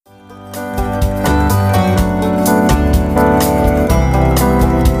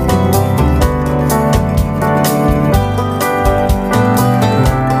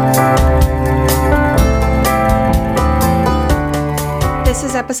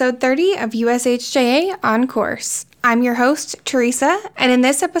episode 30 of USHJA On Course. I'm your host, Teresa, and in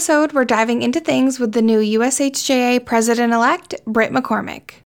this episode, we're diving into things with the new USHJA President-elect, Britt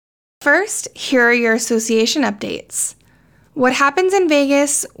McCormick. First, here are your association updates. What happens in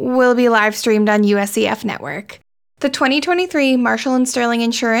Vegas will be live streamed on USEF Network. The 2023 Marshall & Sterling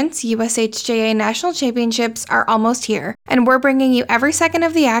Insurance USHJA National Championships are almost here, and we're bringing you every second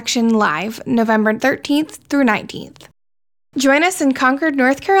of the action live, November 13th through 19th. Join us in Concord,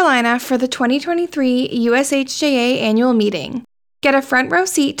 North Carolina for the 2023 USHJA Annual Meeting. Get a front row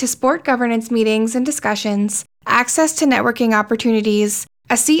seat to sport governance meetings and discussions, access to networking opportunities,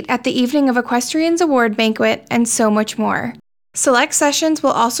 a seat at the Evening of Equestrians Award Banquet, and so much more. Select sessions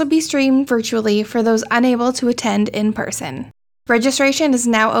will also be streamed virtually for those unable to attend in person. Registration is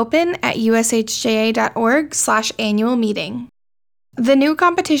now open at ushja.org/annual meeting. The new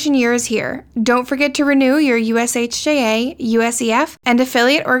competition year is here. Don't forget to renew your USHJA, USEF, and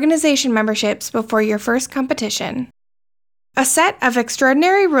affiliate organization memberships before your first competition. A set of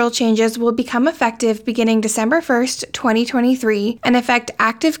extraordinary rule changes will become effective beginning December 1st, 2023, and affect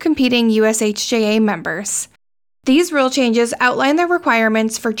active competing USHJA members. These rule changes outline the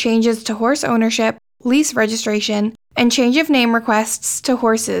requirements for changes to horse ownership, lease registration, and change of name requests to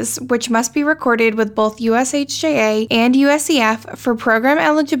horses, which must be recorded with both USHJA and USEF for program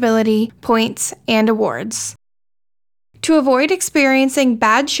eligibility, points, and awards. To avoid experiencing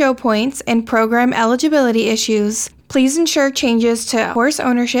bad show points and program eligibility issues, please ensure changes to horse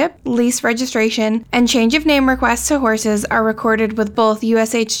ownership, lease registration, and change of name requests to horses are recorded with both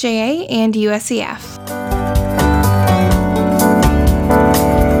USHJA and USEF.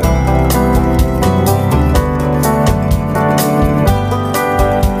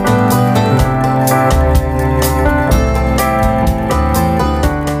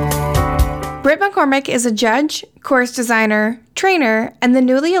 Britt McCormick is a judge, course designer, trainer, and the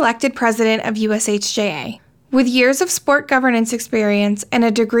newly elected president of USHJA. With years of sport governance experience and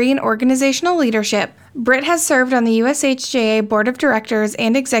a degree in organizational leadership, Britt has served on the USHJA Board of Directors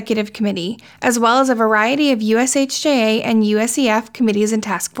and Executive Committee, as well as a variety of USHJA and USEF committees and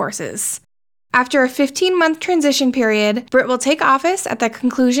task forces. After a 15-month transition period, Britt will take office at the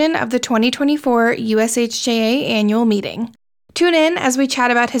conclusion of the 2024 USHJA Annual Meeting. Tune in as we chat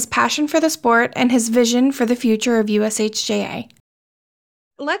about his passion for the sport and his vision for the future of USHJA.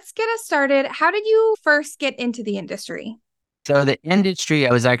 Let's get us started. How did you first get into the industry? So the industry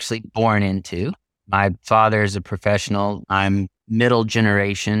I was actually born into. My father is a professional. I'm middle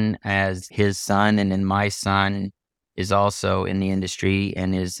generation as his son, and then my son is also in the industry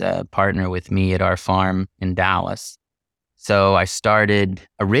and is a partner with me at our farm in Dallas. So I started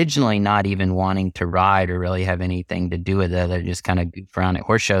originally not even wanting to ride or really have anything to do with it. I just kind of goof around at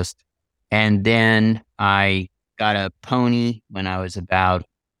horse shows. And then I got a pony when I was about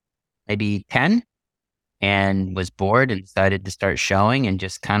maybe 10 and was bored and decided to start showing and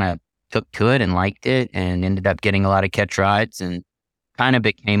just kind of took to it and liked it and ended up getting a lot of catch rides and kind of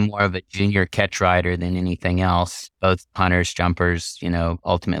became more of a junior catch rider than anything else, both hunters, jumpers,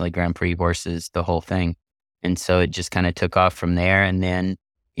 ultimately Grand Prix horses, the whole thing. And so it just kind of took off from there, and then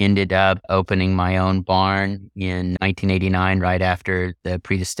ended up opening my own barn in 1989, right after the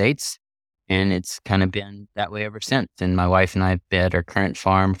Prix des States. And it's kind of been that way ever since. And my wife and I have been at our current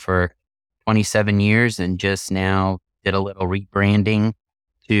farm for 27 years and just now did a little rebranding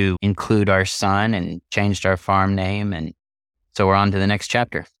to include our son and changed our farm name. And so we're on to the next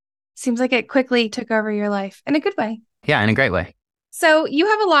chapter. Seems like it quickly took over your life in a good way. Yeah, in a great way. So you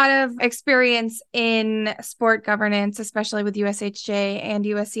have a lot of experience in sport governance, especially with USHJ and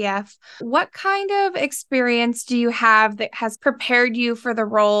USEF. What kind of experience do you have that has prepared you for the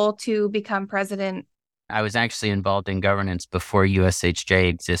role to become president? I was actually involved in governance before USHJ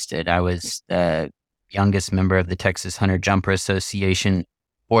existed. I was the youngest member of the Texas Hunter Jumper Association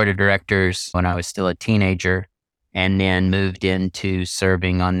Board of Directors when I was still a teenager, and then moved into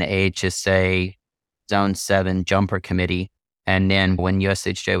serving on the AHSA Zone 7 Jumper Committee. And then when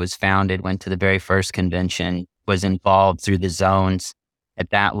USHJ was founded, went to the very first convention, was involved through the zones at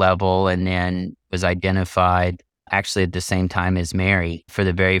that level, and then was identified actually at the same time as Mary for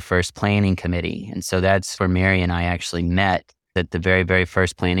the very first planning committee. And so that's where Mary and I actually met, at the very, very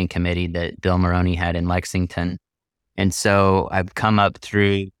first planning committee that Bill Maroney had in Lexington. And so I've come up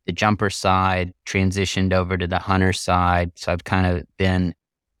through the jumper side, transitioned over to the hunter side. So I've kind of been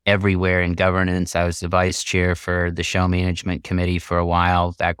everywhere in governance. I was the vice chair for the show management committee for a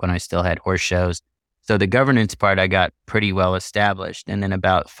while, back when I still had horse shows. So the governance part I got pretty well established. And then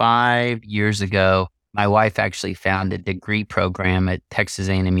about 5 years ago, my wife actually found a degree program at Texas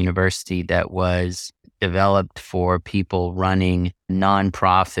A&M University that was developed for people running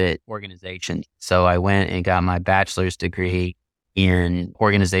nonprofit organizations. So I went and got my bachelor's degree in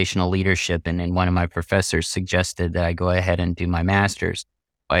organizational leadership. And then one of my professors suggested that I go ahead and do my master's.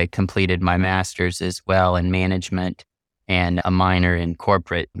 I completed my master's as well in management and a minor in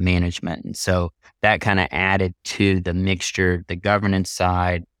corporate management. And so that kind of added to the mixture, the governance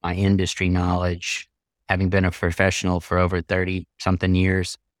side, my industry knowledge, having been a professional for over 30 something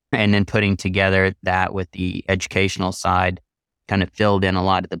years, and then putting together that with the educational side kind of filled in a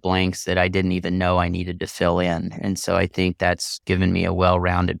lot of the blanks that I didn't even know I needed to fill in. And so I think that's given me a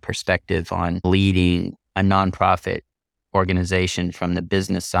well-rounded perspective on leading a nonprofit organization from the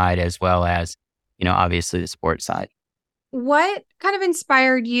business side as well as, obviously the sports side. What kind of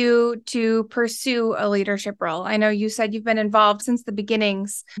inspired you to pursue a leadership role? I know you said you've been involved since the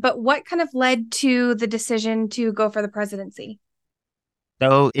beginnings, but what kind of led to the decision to go for the presidency?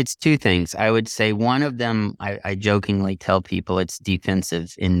 So it's two things. I would say one of them, I jokingly tell people it's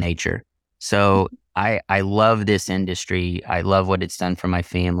defensive in nature. So I love this industry. I love what it's done for my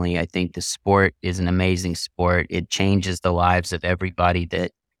family. I think the sport is an amazing sport. It changes the lives of everybody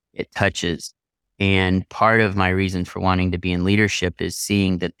that it touches. And part of my reason for wanting to be in leadership is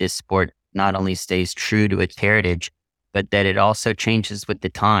seeing that this sport not only stays true to its heritage, but that it also changes with the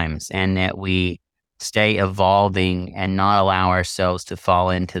times and that we stay evolving and not allow ourselves to fall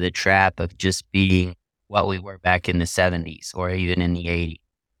into the trap of just being what we were back in the 70s or even in the 80s.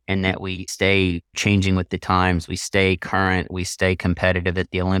 And that we stay changing with the times, we stay current, we stay competitive at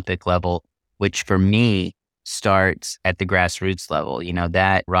the Olympic level, which for me starts at the grassroots level.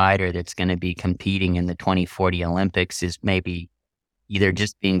 That rider that's going to be competing in the 2040 Olympics is maybe either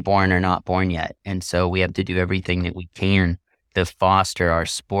just being born or not born yet. And so we have to do everything that we can to foster our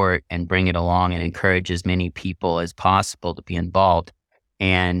sport and bring it along and encourage as many people as possible to be involved.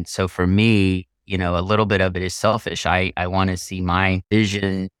 And so for me, a little bit of it is selfish. I want to see my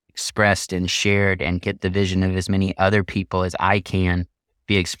vision expressed and shared and get the vision of as many other people as I can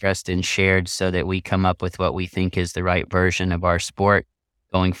be expressed and shared so that we come up with what we think is the right version of our sport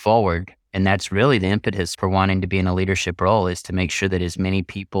going forward. And that's really the impetus for wanting to be in a leadership role, is to make sure that as many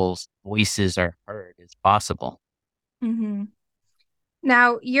people's voices are heard as possible. Mm-hmm.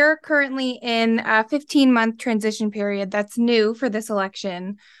 Now, you're currently in a 15-month transition period that's new for this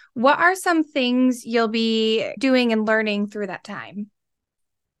election. What are some things you'll be doing and learning through that time?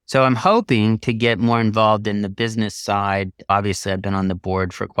 So I'm hoping to get more involved in the business side. Obviously, I've been on the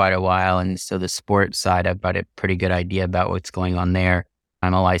board for quite a while. And so the sports side, I've got a pretty good idea about what's going on there.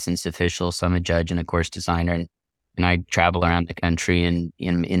 I'm a licensed official, so I'm a judge and a course designer. And I travel around the country and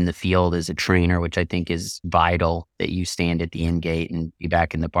in the field as a trainer, which I think is vital, that you stand at the end gate and be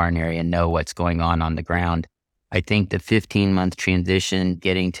back in the barn area and know what's going on the ground. I think the 15-month transition,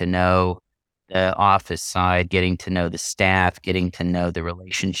 getting to know the office side, getting to know the staff, getting to know the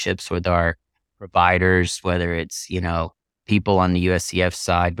relationships with our providers, whether it's, people on the USEF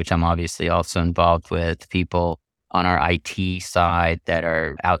side, which I'm obviously also involved with, people on our IT side that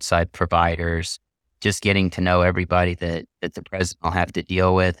are outside providers, just getting to know everybody that the president will have to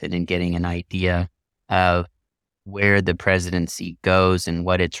deal with, and then getting an idea of where the presidency goes and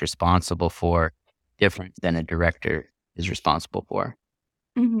what it's responsible for, different than a director is responsible for.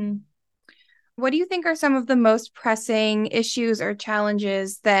 Mm-hmm. What do you think are some of the most pressing issues or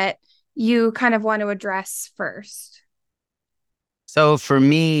challenges that you kind of want to address first? So for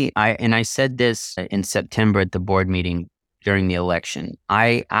me, I said this in September at the board meeting during the election,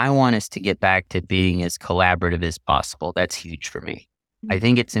 I want us to get back to being as collaborative as possible. That's huge for me. I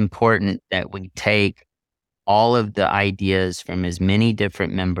think it's important that we take all of the ideas from as many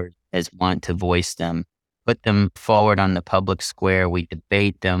different members as want to voice them, put them forward on the public square. We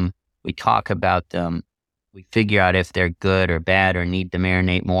debate them. We talk about them. We figure out if they're good or bad or need to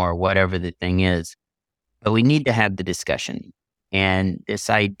marinate more or whatever the thing is. But we need to have the discussion. And this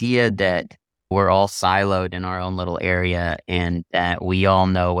idea that we're all siloed in our own little area and that we all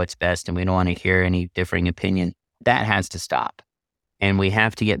know what's best and we don't want to hear any differing opinion, that has to stop. And we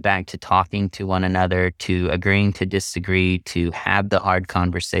have to get back to talking to one another, to agreeing to disagree, to have the hard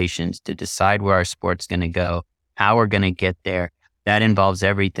conversations, to decide where our sport's going to go, how we're going to get there. That involves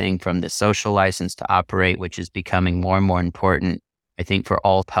everything from the social license to operate, which is becoming more and more important, I think, for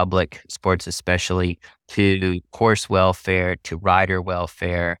all public sports especially, to course welfare, to rider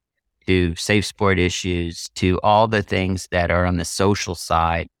welfare, to safe sport issues, to all the things that are on the social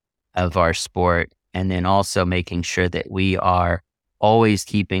side of our sport. And then also making sure that we are always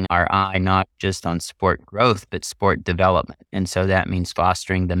keeping our eye not just on sport growth, but sport development. And so that means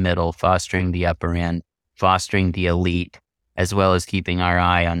fostering the middle, fostering the upper end, fostering the elite, as well as keeping our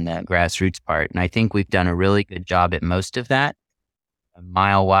eye on the grassroots part. And I think we've done a really good job at most of that, a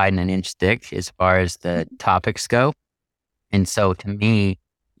mile wide and an inch thick as far as the topics go. And so to me,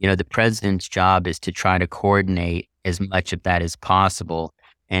 the president's job is to try to coordinate as much of that as possible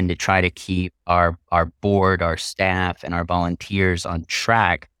and to try to keep our board, our staff, and our volunteers on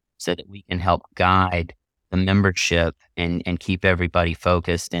track so that we can help guide the membership and keep everybody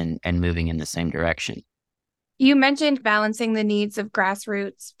focused and moving in the same direction. You mentioned balancing the needs of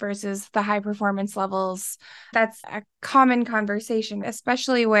grassroots versus the high performance levels. That's a common conversation,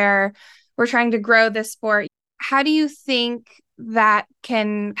 especially where we're trying to grow this sport. How do you think that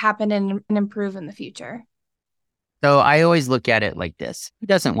can happen and improve in the future? So I always look at it like this. Who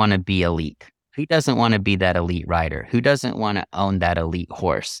doesn't want to be elite? Who doesn't want to be that elite rider? Who doesn't want to own that elite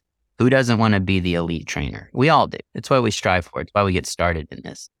horse? Who doesn't want to be the elite trainer? We all do. It's why we strive for it. It's why we get started in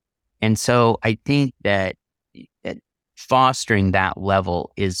this. And so I think that fostering that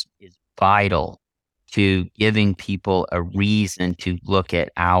level is vital to giving people a reason to look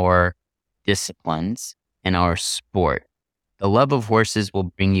at our disciplines and our sport. The love of horses will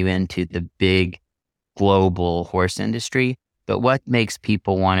bring you into the big global horse industry, but what makes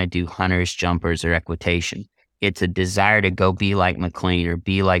people want to do hunters, jumpers, or equitation? It's a desire to go be like McLean or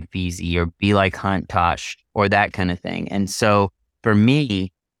be like VZ or be like Hunt Tosh or that kind of thing. And so for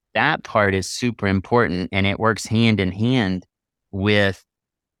me, that part is super important, and it works hand in hand with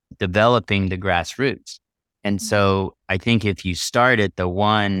developing the grassroots. And so I think if you start at the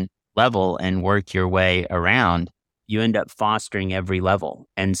one level and work your way around, you end up fostering every level.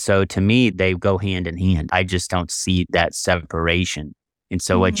 And so to me, they go hand in hand. I just don't see that separation. And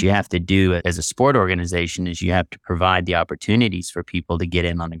so what you have to do as a sport organization is you have to provide the opportunities for people to get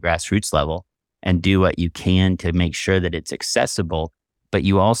in on the grassroots level and do what you can to make sure that it's accessible. But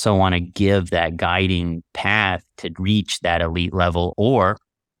you also want to give that guiding path to reach that elite level or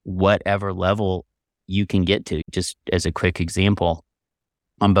whatever level you can get to. Just as a quick example,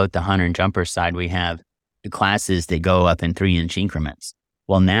 on both the hunter and jumper side, we have the classes that go up in 3-inch increments.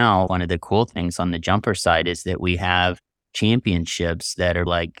 Well, now one of the cool things on the jumper side is that we have championships that are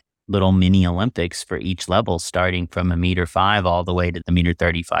like little mini Olympics for each level, starting from 1.5 meters all the way to the 1.35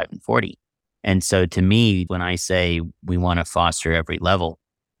 meters and 40. And so to me, when I say we want to foster every level,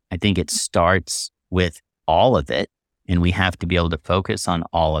 I think it starts with all of it. And we have to be able to focus on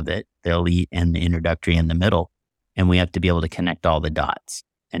all of it, the elite and the introductory and the middle. And we have to be able to connect all the dots.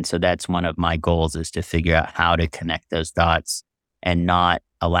 And so that's one of my goals, is to figure out how to connect those dots and not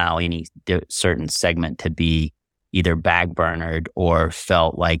allow any certain segment to be either backburnered or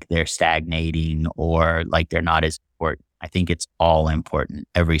felt like they're stagnating or like they're not as important. I think it's all important,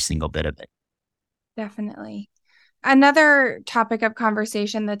 every single bit of it. Definitely. Another topic of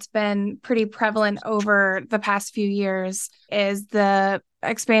conversation that's been pretty prevalent over the past few years is the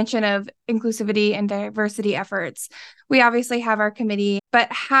expansion of inclusivity and diversity efforts. We obviously have our committee,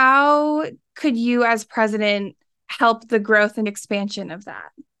 but how could you as president help the growth and expansion of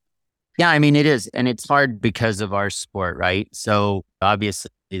that? Yeah, I mean, it is. And it's hard because of our sport, right? So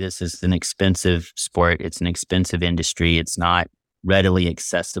obviously this is an expensive sport. It's an expensive industry. It's not readily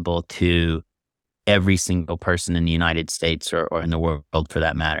accessible to every single person in the United States or in the world for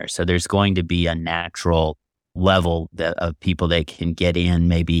that matter. So there's going to be a natural level of people that can get in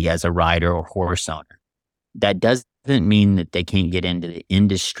maybe as a rider or horse owner. That doesn't mean that they can't get into the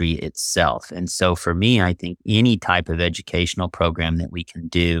industry itself. And so for me, I think any type of educational program that we can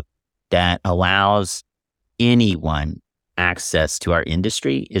do that allows anyone access to our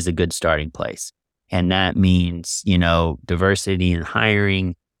industry is a good starting place. And that means, diversity in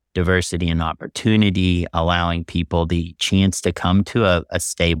hiring, diversity in opportunity, allowing people the chance to come to a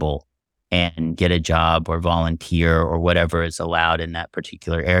stable and get a job or volunteer or whatever is allowed in that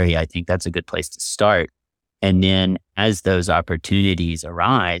particular area. I think that's a good place to start. And then as those opportunities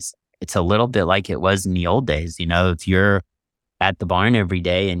arise, it's a little bit like it was in the old days. If you're at the barn every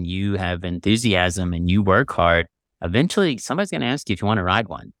day and you have enthusiasm and you work hard, eventually somebody's going to ask you if you want to ride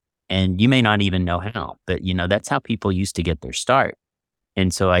one. And you may not even know how, but that's how people used to get their start.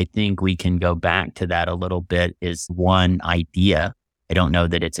 And so I think we can go back to that a little bit is one idea. I don't know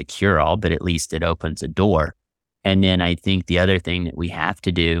that it's a cure-all, but at least it opens a door. And then I think the other thing that we have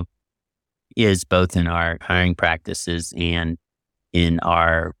to do is both in our hiring practices and in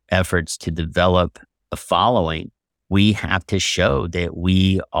our efforts to develop a following, we have to show that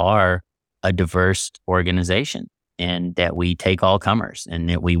we are a diverse organization and that we take all comers and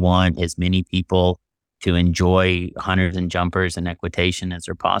that we want as many people to enjoy hunters and jumpers and equitation as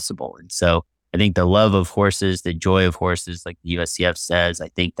are possible. And so I think the love of horses, the joy of horses, like the USEF says, I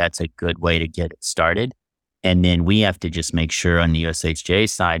think that's a good way to get it started. And then we have to just make sure on the USHJA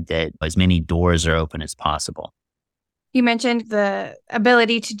side that as many doors are open as possible. You mentioned the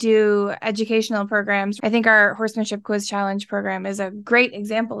ability to do educational programs. I think our Horsemanship Quiz Challenge program is a great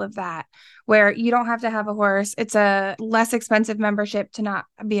example of that, where you don't have to have a horse. It's a less expensive membership to not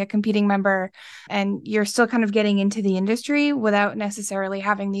be a competing member, and you're still kind of getting into the industry without necessarily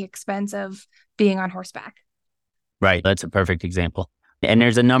having the expense of being on horseback. Right. That's a perfect example. And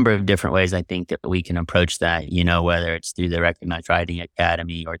there's a number of different ways I think that we can approach that, whether it's through the Recognized Riding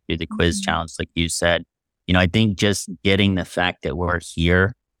Academy or through the quiz challenge, like you said. I think just getting the fact that we're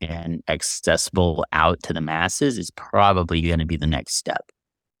here and accessible out to the masses is probably going to be the next step.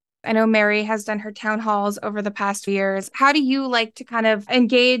 I know Mary has done her town halls over the past few years. How do you like to kind of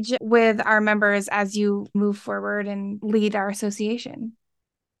engage with our members as you move forward and lead our association?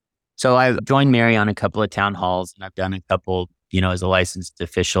 So I've joined Mary on a couple of town halls, and I've done a couple, as a licensed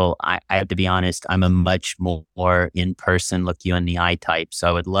official. I have to be honest, I'm a much more in-person, look you in the eye type. So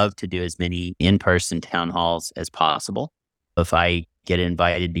I would love to do as many in-person town halls as possible. If I get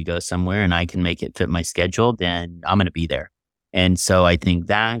invited to go somewhere and I can make it fit my schedule, then I'm going to be there. And so I think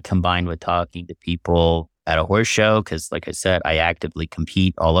that, combined with talking to people at a horse show, because like I said, I actively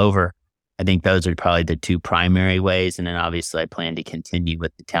compete all over. I think those are probably the two primary ways. And then obviously I plan to continue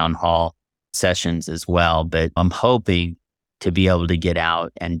with the town hall sessions as well. But I'm hoping to be able to get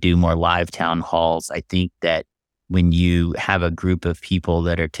out and do more live town halls. I think that when you have a group of people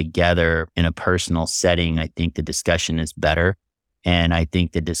that are together in a personal setting, I think the discussion is better. And I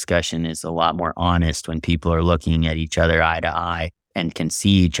think the discussion is a lot more honest when people are looking at each other eye to eye and can see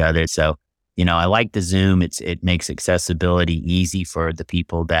each other. So I like the Zoom. It makes accessibility easy for the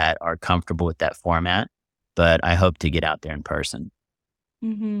people that are comfortable with that format, but I hope to get out there in person.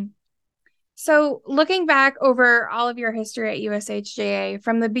 Mm-hmm. So looking back over all of your history at USHJA,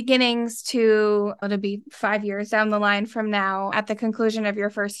 from the beginnings to, it'll be 5 years down the line from now, at the conclusion of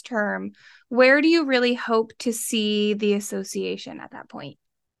your first term, where do you really hope to see the association at that point?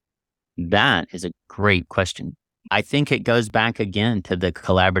 That is a great question. I think it goes back again to the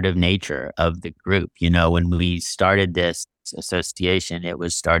collaborative nature of the group. When we started this association, it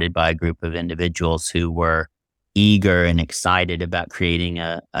was started by a group of individuals who were eager and excited about creating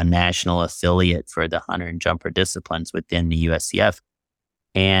a national affiliate for the hunter and jumper disciplines within the USEF.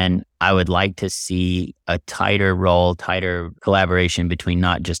 And I would like to see a tighter collaboration between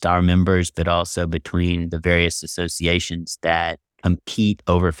not just our members, but also between the various associations that compete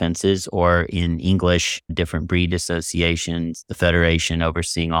over fences, or in English, different breed associations, the federation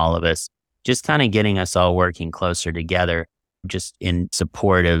overseeing all of us, just kind of getting us all working closer together, just in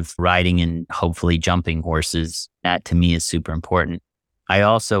support of riding and hopefully jumping horses. That to me is super important. I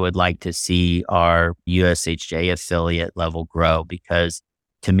also would like to see our USHJA affiliate level grow, because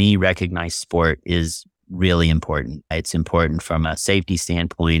to me, recognized sport is really important. It's important from a safety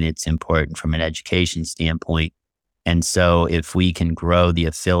standpoint. It's important from an education standpoint. And so if we can grow the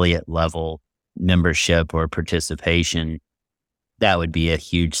affiliate level membership or participation, that would be a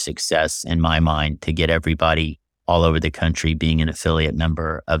huge success in my mind. To get everybody all over the country being an affiliate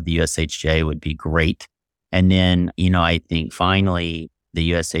member of the USHJA would be great. And then, I think finally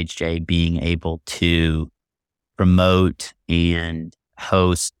the USHJA being able to promote and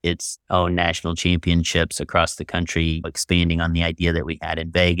host its own national championships across the country, expanding on the idea that we had in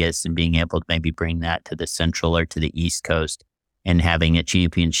Vegas, and being able to maybe bring that to the Central or to the East Coast, and having a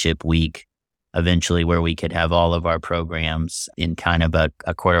championship week eventually where we could have all of our programs in kind of a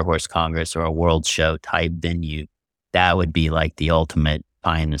quarter horse congress or a world show type venue. That would be like the ultimate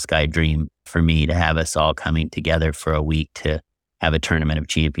pie in the sky dream for me, to have us all coming together for a week to have a tournament of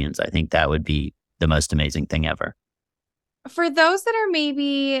champions. I think that would be the most amazing thing ever. For those that are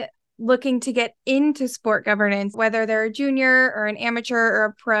maybe looking to get into sport governance, whether they're a junior or an amateur or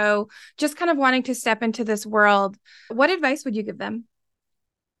a pro, just kind of wanting to step into this world, what advice would you give them?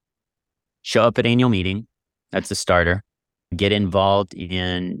 Show up at annual meeting. That's a starter. Get involved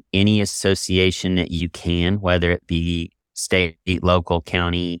in any association that you can, whether it be state, local,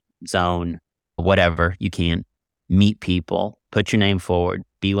 county, zone, whatever you can. Meet people, put your name forward,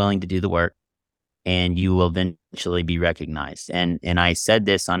 be willing to do the work, and you will eventually be recognized. And I said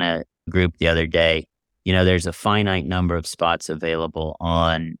this on a group the other day, there's a finite number of spots available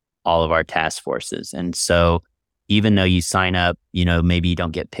on all of our task forces. And so even though you sign up, maybe you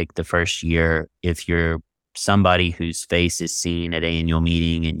don't get picked the first year, if you're somebody whose face is seen at annual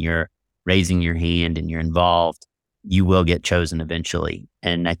meeting and you're raising your hand and you're involved, you will get chosen eventually.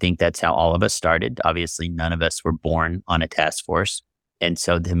 And I think that's how all of us started. Obviously, none of us were born on a task force. And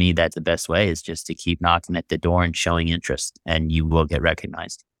so to me, that's the best way, is just to keep knocking at the door and showing interest, and you will get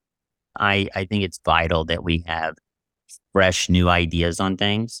recognized. I think it's vital that we have fresh new ideas on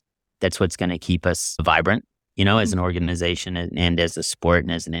things. That's what's going to keep us vibrant, as an organization and as a sport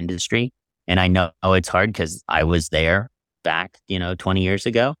and as an industry. And I know it's hard because I was there back, 20 years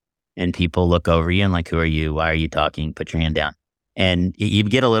ago, and people look over you and like, who are you? Why are you talking? Put your hand down. And you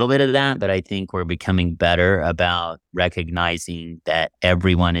get a little bit of that, but I think we're becoming better about recognizing that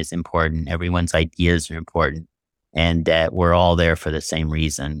everyone is important. Everyone's ideas are important, and that we're all there for the same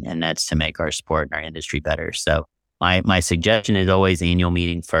reason. And that's to make our sport and our industry better. So my suggestion is always annual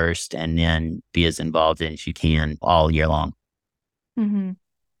meeting first, and then be as involved as you can all year long. Mm-hmm.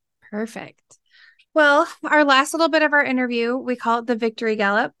 Perfect. Well, our last little bit of our interview, we call it the victory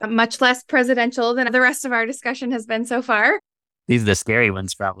gallop, much less presidential than the rest of our discussion has been so far. These are the scary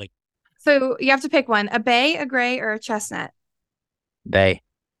ones, probably. So you have to pick one, a bay, a gray, or a chestnut. Bay.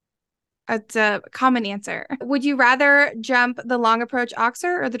 It's a common answer. Would you rather jump the long approach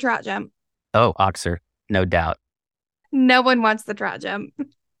oxer or the trot jump? Oh, oxer, no doubt. No one wants the trot jump.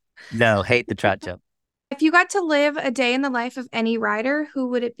 No, hate the trot jump. If you got to live a day in the life of any rider, who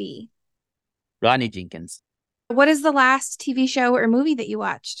would it be? Rodney Jenkins. What is the last TV show or movie that you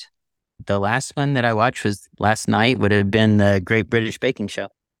watched? The last one that I watched was last night, would have been the Great British Baking Show,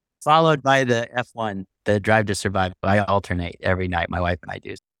 followed by the F1, the Drive to Survive. I alternate every night, my wife and I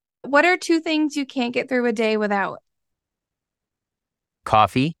do. What are two things you can't get through a day without?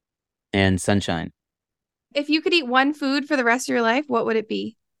 Coffee and sunshine. If you could eat one food for the rest of your life, what would it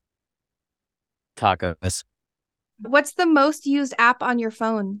be? Tacos. What's the most used app on your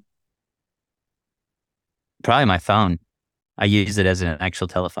phone? Probably my phone. I use it as an actual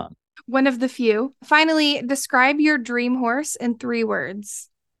telephone. One of the few. Finally, describe your dream horse in 3 words.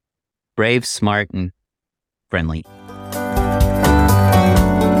 Brave, smart, and friendly.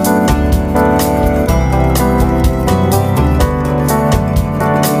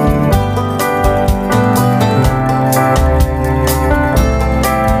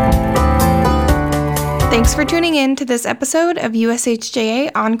 Thanks for tuning in to this episode of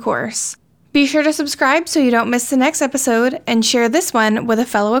USHJA On Course. Be sure to subscribe so you don't miss the next episode, and share this one with a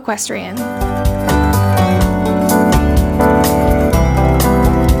fellow equestrian.